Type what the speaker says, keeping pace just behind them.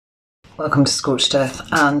Welcome to Scorched Earth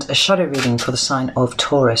and a shadow reading for the sign of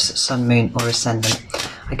Taurus, Sun, Moon or Ascendant.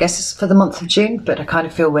 I guess it's for the month of June, but I kind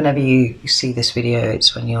of feel whenever you see this video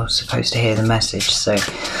it's when you're supposed to hear the message, so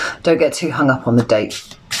don't get too hung up on the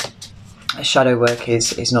date. Shadow work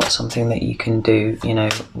is not something that you can do, you know,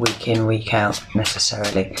 week in, week out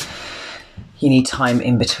necessarily. You need time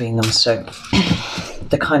in between them, so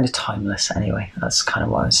they're kind of timeless anyway. That's kind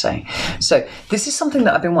of what I'm saying. So this is something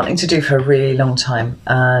that I've been wanting to do for a really long time,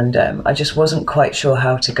 and I just wasn't quite sure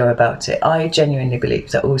how to go about it. I genuinely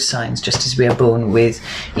believe that all signs, just as we are born with,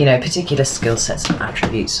 you know, particular skill sets and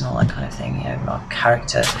attributes and all that kind of thing, you know, our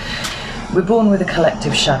character, we're born with a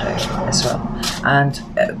collective shadow as well. And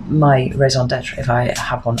my raison d'etre, if I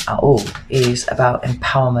have one at all, is about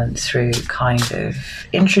empowerment through kind of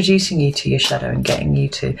introducing you to your shadow and getting you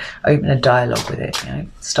to open a dialogue with it, you know,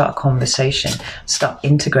 start a conversation, start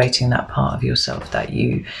integrating that part of yourself that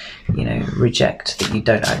you know, reject, that you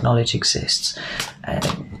don't acknowledge exists,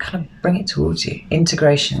 and kind of bring it towards you.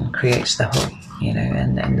 Integration creates the whole, you know,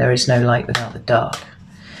 and there is no light without the dark.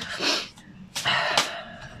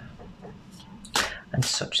 And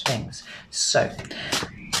such things. So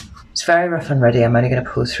it's very rough and ready. I'm only going to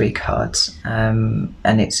pull 3 cards, and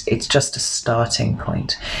it's just a starting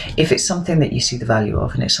point. If it's something that you see the value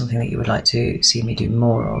of and it's something that you would like to see me do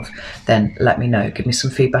more of, then let me know. Give me some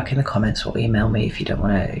feedback in the comments or email me if you don't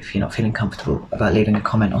want to, if you're not feeling comfortable about leaving a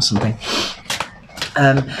comment or something.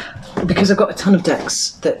 Because I've got a ton of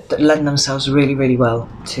decks that lend themselves really, really well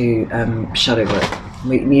to shadow work.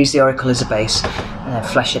 We use the Oracle as a base and then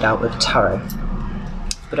flesh it out with Tarot,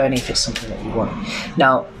 but only if it's something that you want.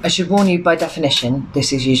 Now, I should warn you, by definition,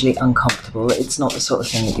 this is usually uncomfortable. It's not the sort of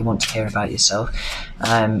thing that you want to hear about yourself.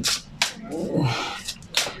 But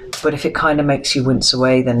if it kind of makes you wince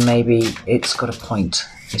away, then maybe it's got a point,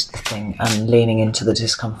 is the thing. And leaning into the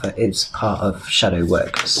discomfort is part of shadow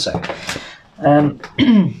work. So,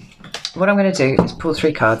 what I'm going to do is pull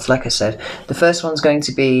 3 cards, like I said. The first one's going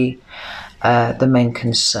to be the main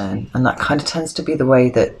concern, and that kind of tends to be the way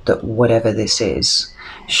that whatever this is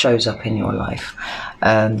shows up in your life.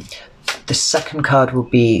 The second card will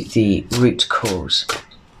be the root cause,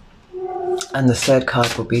 and the third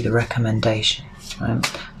card will be the recommendation. I'm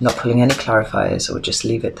not pulling any clarifiers, or just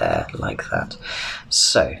leave it there like that.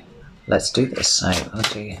 So let's do this. So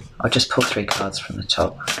I'll just pull 3 cards from the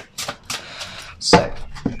top. So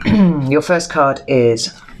your first card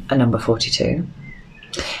is a number 42.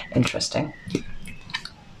 Interesting.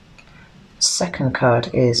 Second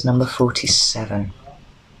card is number 47.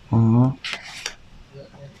 And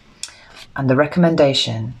the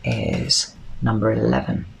recommendation is number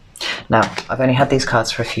 11. Now, I've only had these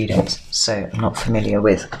cards for a few days, so I'm not familiar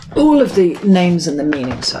with all of the names and the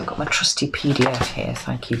meanings. So I've got my trusty PDF here.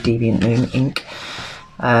 Thank you, Deviant Moon Ink.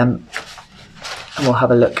 And we'll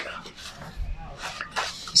have a look.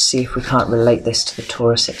 See if we can't relate this to the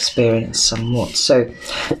Taurus experience somewhat. So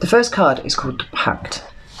the first card is called the Pact,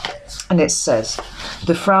 and it says,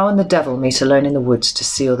 the Frau and the devil meet alone in the woods to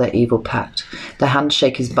seal their evil pact. The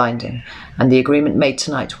handshake is binding, and the agreement made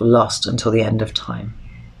tonight will last until the end of time.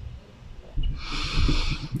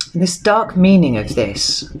 And this dark meaning of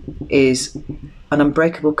this is an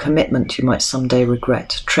unbreakable commitment you might someday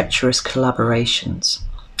regret, treacherous collaborations,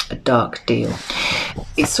 a dark deal.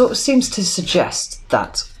 It sort of seems to suggest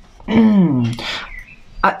that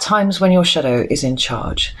at times when your shadow is in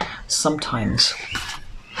charge, sometimes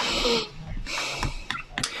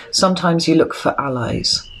you look for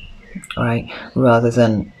allies, right, rather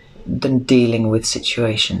than dealing with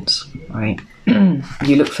situations, right?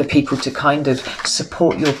 You look for people to kind of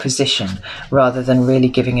support your position rather than really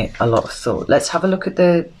giving it a lot of thought. Let's have a look at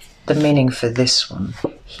the meaning for this one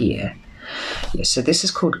here. Yeah, so this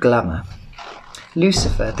is called glamour.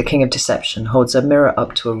 Lucifer, the king of deception, holds a mirror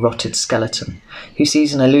up to a rotted skeleton who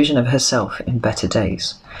sees an illusion of herself in better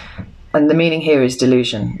days. And the meaning here is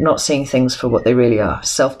delusion, not seeing things for what they really are,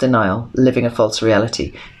 self-denial, living a false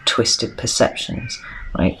reality, twisted perceptions,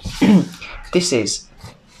 right? This is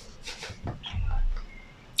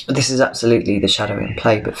absolutely the shadow in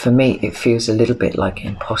play, but for me it feels a little bit like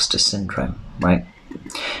imposter syndrome, right?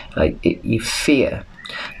 Like you fear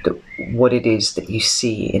that what it is that you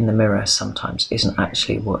see in the mirror sometimes isn't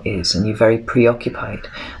actually what is, and you're very preoccupied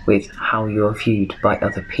with how you're viewed by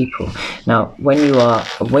other people. Now,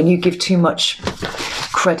 when you give too much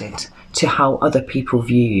credit to how other people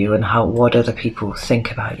view you and what other people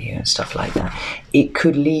think about you and stuff like that, it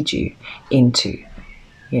could lead you into,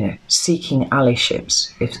 you know, seeking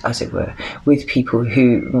allyships, if, as it were, with people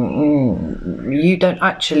who you don't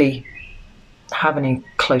actually have any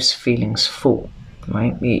close feelings for.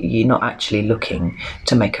 right? You're not actually looking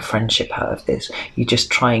to make a friendship out of this. You're just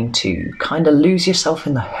trying to kind of lose yourself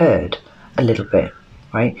in the herd a little bit,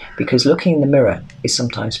 right? Because looking in the mirror is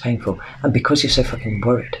sometimes painful, and because you're so fucking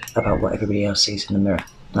worried about what everybody else sees in the mirror,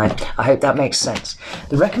 right? I hope that makes sense.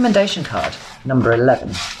 The recommendation card, number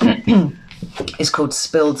 11, is called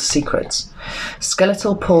Spilled Secrets.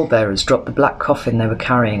 Skeletal pallbearers dropped the black coffin they were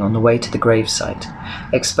carrying on the way to the gravesite,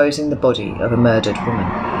 exposing the body of a murdered woman.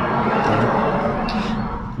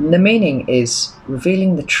 The meaning is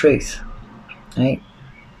revealing the truth, right?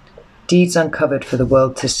 Deeds uncovered for the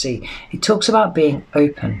world to see. It talks about being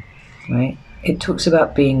open, right? It talks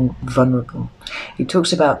about being vulnerable. It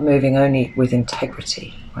talks about moving only with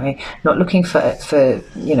integrity, right? Not looking for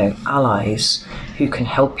allies who can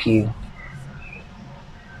help you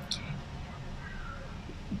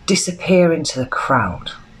disappear into the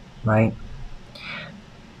crowd, right?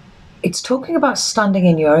 It's talking about standing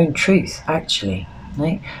in your own truth, actually,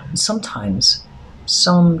 right? And sometimes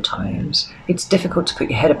it's difficult to put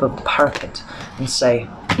your head above the parapet and say,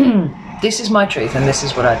 this is my truth and this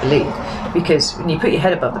is what I believe. Because when you put your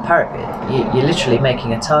head above the parapet, you're literally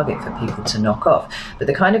making a target for people to knock off. But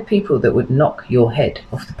the kind of people that would knock your head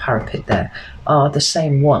off the parapet there are the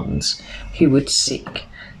same ones who would seek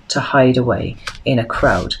to hide away in a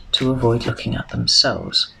crowd to avoid looking at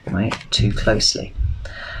themselves, right, too closely.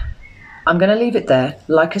 I'm going to leave it there.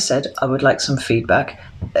 Like I said, I would like some feedback.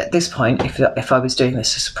 At this point, if I was doing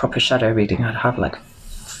this as a proper shadow reading, I'd have like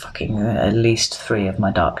fucking at least 3 of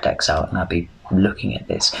my dark decks out and I'd be looking at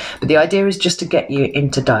this. But the idea is just to get you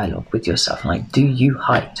into dialogue with yourself. Like, do you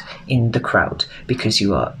hide in the crowd because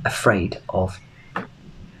you are afraid of,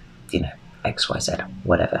 XYZ,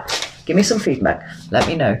 whatever? Give me some feedback. Let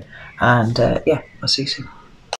me know. And yeah, I'll see you soon.